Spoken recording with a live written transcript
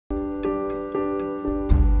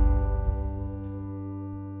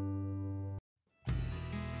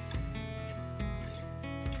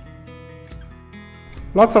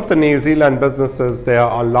Lots of the New Zealand businesses, they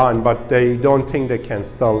are online, but they don't think they can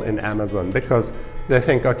sell in Amazon because they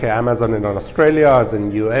think, okay, Amazon in Australia, as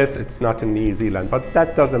in US, it's not in New Zealand. But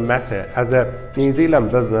that doesn't matter. As a New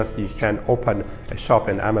Zealand business, you can open a shop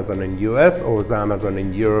in Amazon in US or Amazon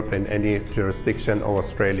in Europe, in any jurisdiction, or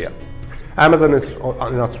Australia. Amazon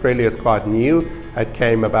in Australia is quite new. It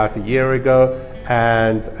came about a year ago,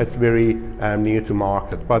 and it's very new to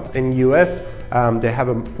market. But in US, they have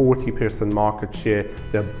a 40% market share,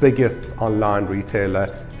 the biggest online retailer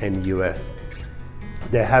in US.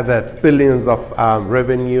 They have billions of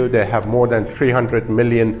revenue. They have more than 300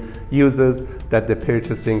 million users that they're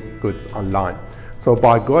purchasing goods online. So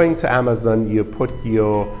by going to Amazon, you put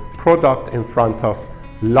your product in front of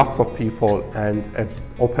lots of people, and it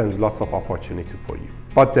opens lots of opportunity for you.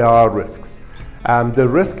 But there are risks. The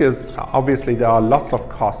risk is, obviously, there are lots of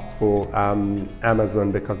costs for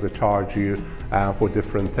Amazon because they charge you for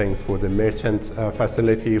different things, for the merchant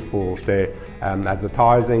facility, for the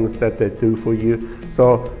advertisings that they do for you.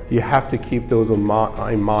 So you have to keep those in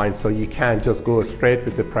mind. So you can't just go straight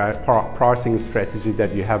with the pricing strategy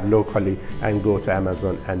that you have locally and go to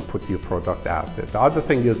Amazon and put your product out there. The other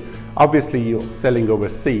thing is, obviously, you're selling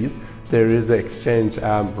overseas. There is an exchange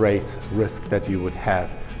rate risk that you would have.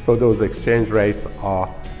 So those exchange rates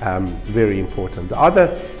are very important. The other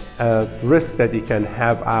risk that you can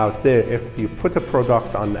have out there, if you put a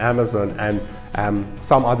product on Amazon and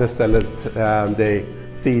some other sellers, they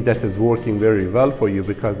see that is working very well for you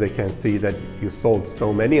because they can see that you sold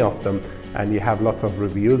so many of them and you have lots of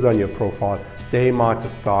reviews on your profile, they might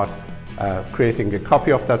start creating a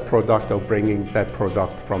copy of that product or bringing that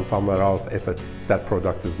product from somewhere else if that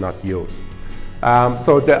product is not yours.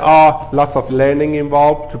 So there are lots of learning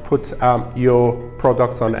involved to put your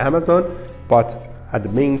products on Amazon, but at the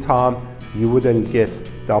meantime, you wouldn't get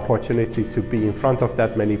the opportunity to be in front of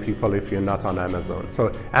that many people if you're not on Amazon.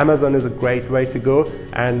 So Amazon is a great way to go,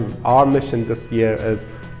 and our mission this year is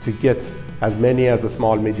to get as many as the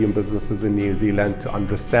small, medium businesses in New Zealand to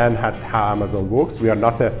understand how Amazon works. We are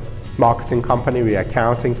not a marketing company, we are an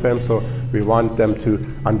accounting firm, so we want them to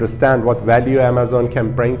understand what value Amazon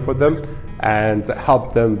can bring for them and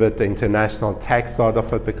help them with the international tax side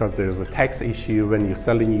of it, because there is a tax issue when you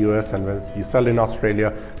sell in US and when you sell in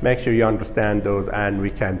Australia. Make sure you understand those, and we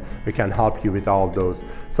can help you with all those.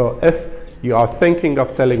 So if you are thinking of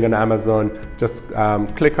selling on Amazon, just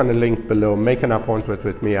click on the link below, make an appointment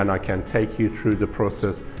with me, and I can take you through the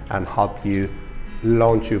process and help you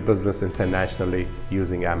launch your business internationally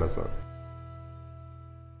using Amazon.